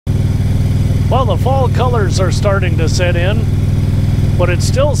Well, the fall colors are starting to set in, but it's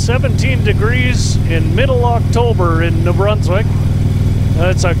still 17 degrees in middle October in New Brunswick.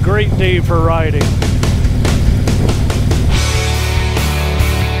 It's a great day for riding.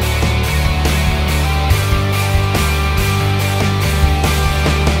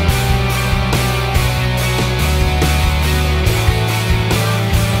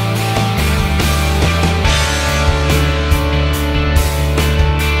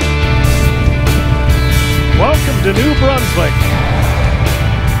 Welcome to New Brunswick.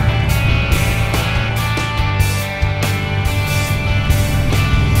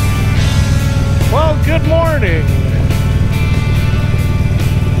 Well, good morning.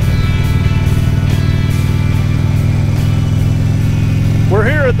 We're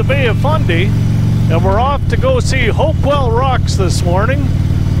here at the Bay of Fundy, and we're off to go see Hopewell Rocks this morning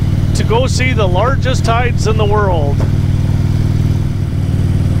to go see the largest tides in the world.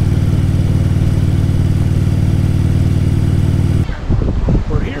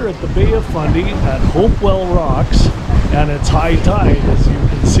 At the Bay of Fundy at Hopewell Rocks, and it's high tide, as you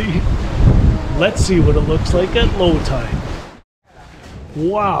can see. Let's see what it looks like at low tide.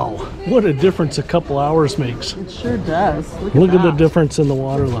 Wow, what a difference a couple hours makes. It sure does. Look at the difference in the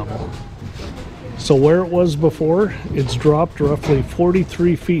water level. So where it was before, it's dropped roughly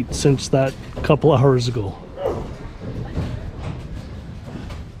 43 feet since that couple hours ago.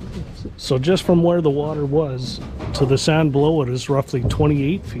 So just from where the water was to the sand below it is roughly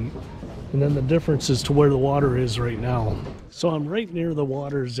 28 feet. And then the difference is to where the water is right now. So I'm right near the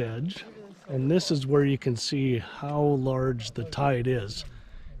water's edge. And this is where you can see how large the tide is.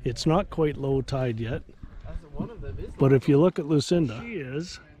 It's not quite low tide yet. But if you look at Lucinda,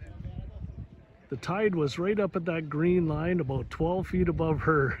 the tide was right up at that green line about 12 feet above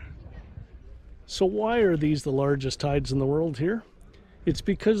her. So why are these the largest tides in the world here? It's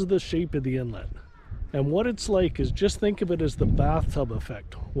because of the shape of the inlet. And what it's like is, just think of it as the bathtub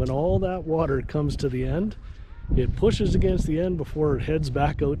effect. When all that water comes to the end, it pushes against the end before it heads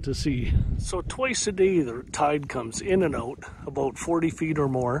back out to sea. So twice a day the tide comes in and out, about 40 feet or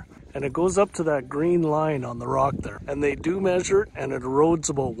more, and it goes up to that green line on the rock there. And they do measure it, and it erodes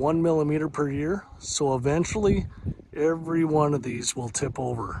about 1 millimeter per year. So eventually, every one of these will tip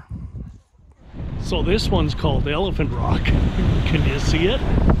over. So this one's called Elephant Rock. Can you see it?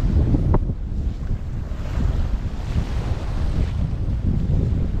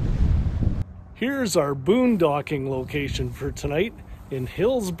 Here's our boondocking location for tonight in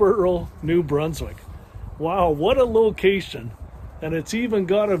Hillsborough, New Brunswick. Wow, what a location. And it's even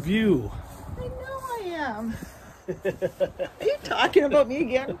got a view. I know I am. Are you talking about me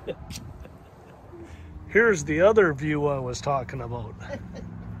again? Here's the other view I was talking about.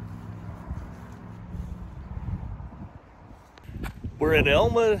 We're at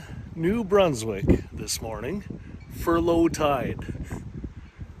Elma, New Brunswick this morning for low tide.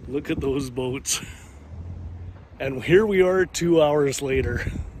 Look at those boats. And here we are 2 hours later.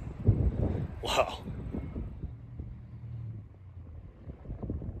 Wow.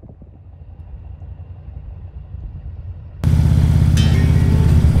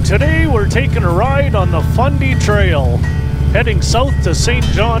 Today we're taking a ride on the Fundy Trail, heading south to St.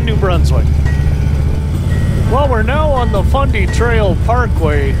 John, New Brunswick. Well, we're now on the Fundy Trail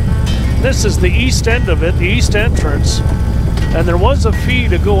Parkway. This is the east end of it, the east entrance. And there was a fee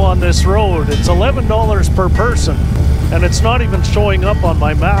to go on this road. It's $11 per person. And it's not even showing up on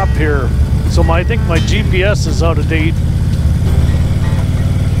my map here. So I think my GPS is out of date.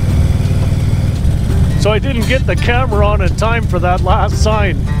 So I didn't get the camera on in time for that last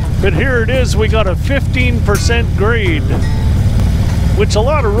sign. But here it is, we got a 15% grade, which a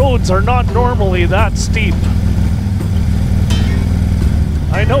lot of roads are not normally that steep.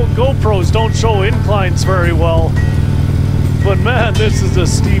 I know GoPros don't show inclines very well, but man, this is a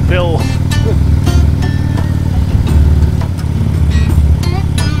steep hill.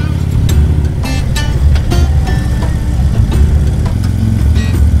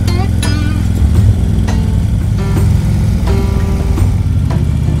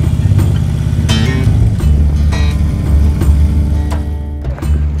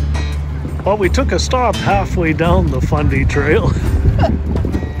 Well, we took a stop halfway down the Fundy Trail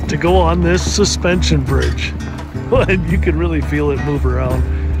to go on this suspension bridge. And you can really feel it move around.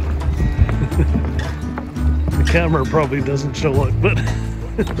 The camera probably doesn't show it, but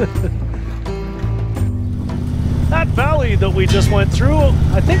that valley that we just went through,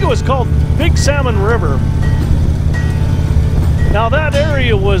 I think it was called Big Salmon River. Now that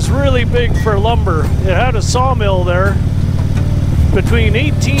area was really big for lumber. It had a sawmill there between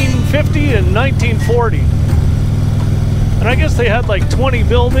 1850 and 1940. And I guess they had like 20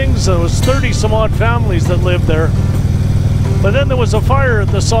 buildings. There was 30 some odd families that lived there. But then there was a fire at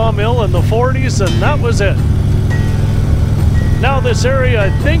the sawmill in the 40s, and that was it. Now this area, I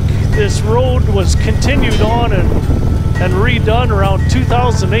think this road was continued on and redone around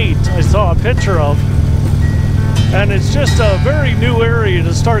 2008. I saw a picture of. And it's just a very new area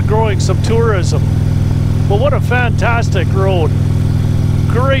to start growing some tourism. But what a fantastic road.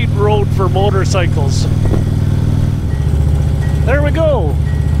 Great road for motorcycles. There we go.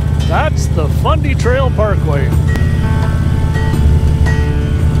 That's the Fundy Trail Parkway.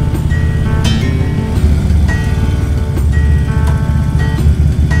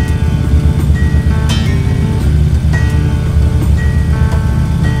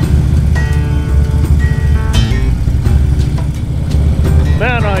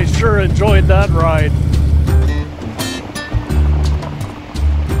 Man, I sure enjoyed that ride.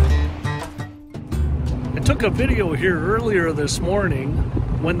 I took a video here earlier this morning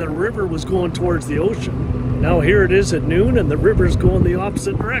when the river was going towards the ocean. Now here it is at noon and the river's going the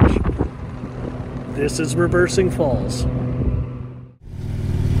opposite direction. This is Reversing Falls.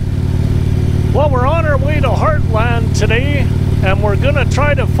 Well, we're on our way to Heartland today, and we're gonna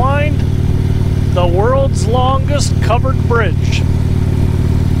try to find the world's longest covered bridge.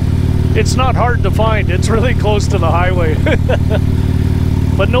 It's not hard to find, it's really close to the highway.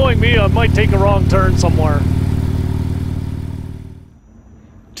 But knowing me, I might take a wrong turn somewhere.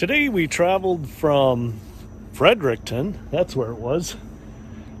 Today we traveled from Fredericton, that's where it was,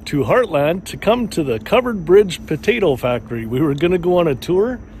 to Heartland to come to the Covered Bridge Potato Factory. We were going to go on a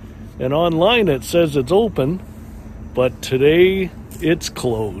tour, and online it says it's open, but today it's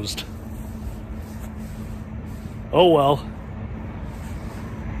closed. Oh well.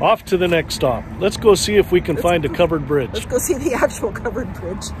 Off to the next stop. Let's go see if we can find a covered bridge. Let's go see the actual covered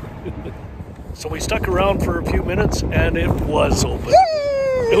bridge. So we stuck around for a few minutes and it was open.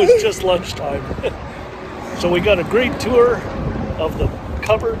 Yay! It was just lunchtime. So we got a great tour of the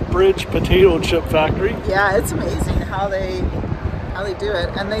Covered Bridge Potato Chip Factory. Yeah, it's amazing how they do it.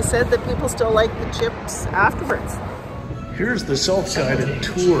 And they said that people still like the chips afterwards. Here's the self-guided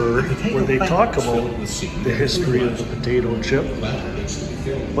tour where they talk about the history of the potato chip,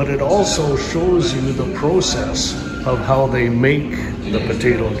 but it also shows you the process of how they make the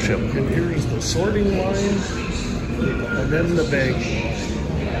potato chip. And here's the sorting line, and then the bagging line.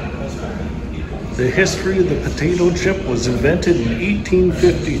 The history of the potato chip was invented in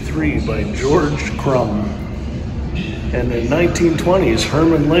 1853 by George Crumb. And in the 1920s,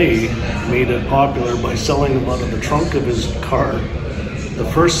 Herman Lay made it popular by selling them out of the trunk of his car, the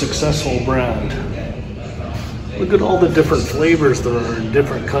first successful brand. Look at all the different flavors there are in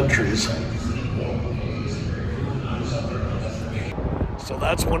different countries. So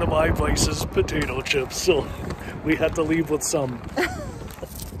that's one of my vices, potato chips, so we had to leave with some.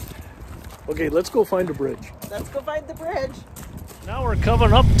 Okay, let's go find a bridge. Let's go find the bridge. Now we're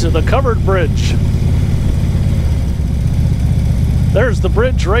coming up to the covered bridge. There's the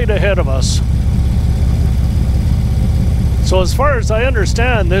bridge right ahead of us. So as far as I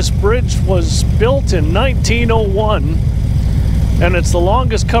understand, this bridge was built in 1901, and it's the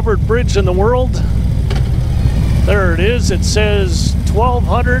longest covered bridge in the world. There it is. It says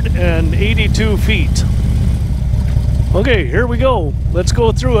 1,282 feet. Okay, here we go. Let's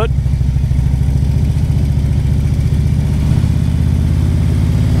go through it.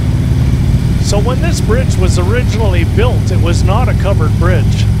 So when this bridge was originally built, it was not a covered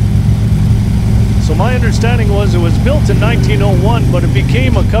bridge. So my understanding was it was built in 1901, but it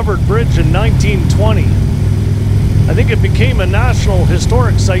became a covered bridge in 1920. I think it became a National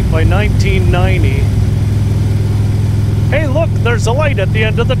Historic Site by 1990. Hey look, there's a light at the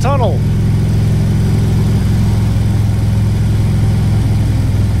end of the tunnel.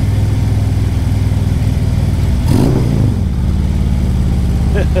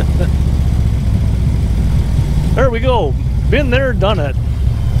 There we go. Been there, done it.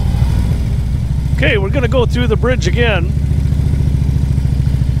 Okay, we're gonna go through the bridge again.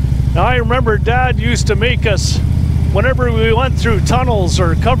 Now I remember Dad used to make us, whenever we went through tunnels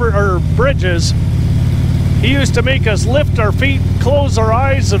or bridges, he used to make us lift our feet, close our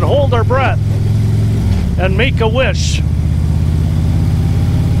eyes, and hold our breath, and make a wish.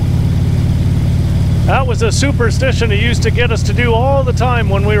 That was a superstition he used to get us to do all the time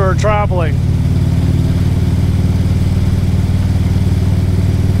when we were traveling.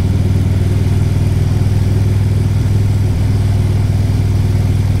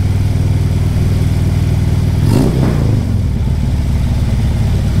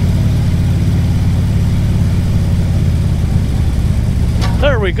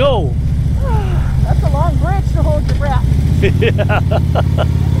 There we go. That's a long bridge to hold your breath. Yeah. I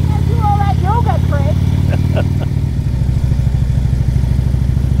do all that yoga, Craig.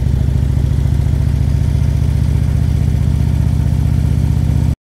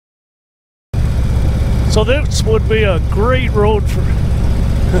 So this would be a great road for...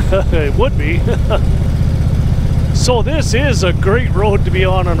 It would be. So this is a great road to be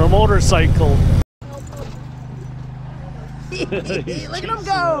on a motorcycle. Look at him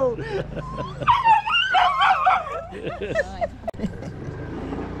go! Okay.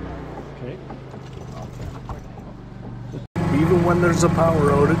 Even when there's a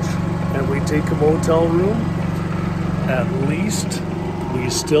power outage and we take a motel room, at least we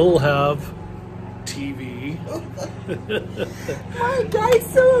still have TV. My guy's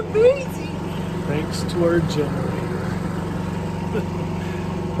so amazing! Thanks to our generator.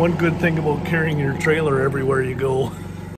 One good thing about carrying your trailer everywhere you go.